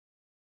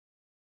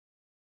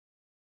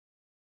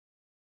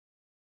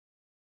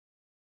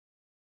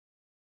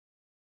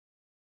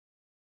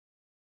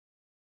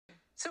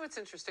So it's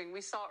interesting.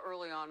 We saw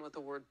early on with the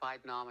word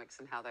Bidenomics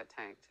and how that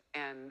tanked.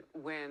 And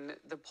when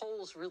the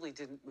polls really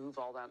didn't move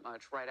all that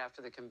much right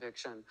after the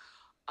conviction,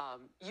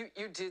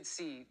 you did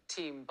see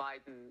Team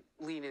Biden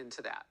lean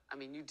into that. I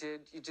mean, you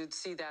did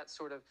see that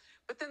sort of.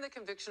 But then the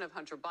conviction of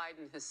Hunter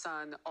Biden, his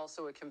son,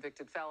 also a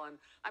convicted felon.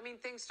 I mean,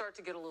 things start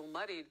to get a little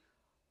muddied.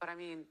 But I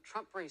mean,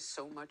 Trump raised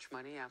so much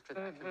money after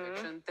that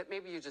conviction that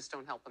maybe you just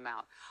don't help him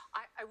out.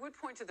 I would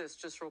point to this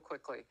just real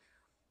quickly.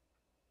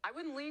 I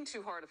wouldn't lean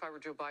too hard if I were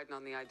Joe Biden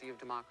on the idea of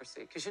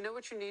democracy, because you know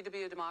what you need to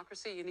be a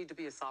democracy? You need to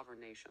be a sovereign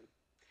nation.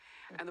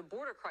 And the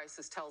border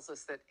crisis tells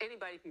us that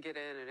anybody can get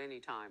in at any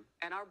time.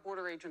 And our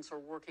border agents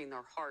are working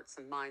their hearts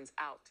and minds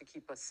out to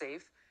keep us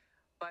safe.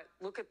 But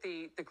look at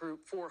the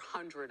group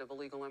 400 of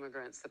illegal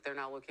immigrants that they're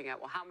now looking at.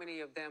 Well, how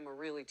many of them are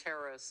really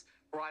terrorists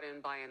brought in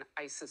by an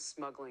ISIS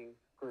smuggling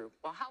group?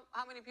 Well,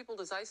 how many people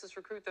does ISIS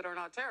recruit that are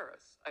not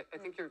terrorists? I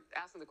think you're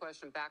asking the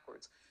question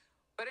backwards.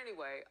 But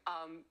anyway,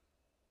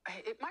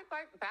 it might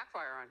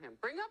backfire on him.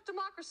 Bring up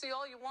democracy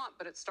all you want,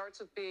 but it starts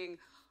with being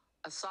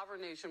a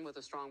sovereign nation with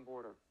a strong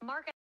border.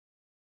 Mark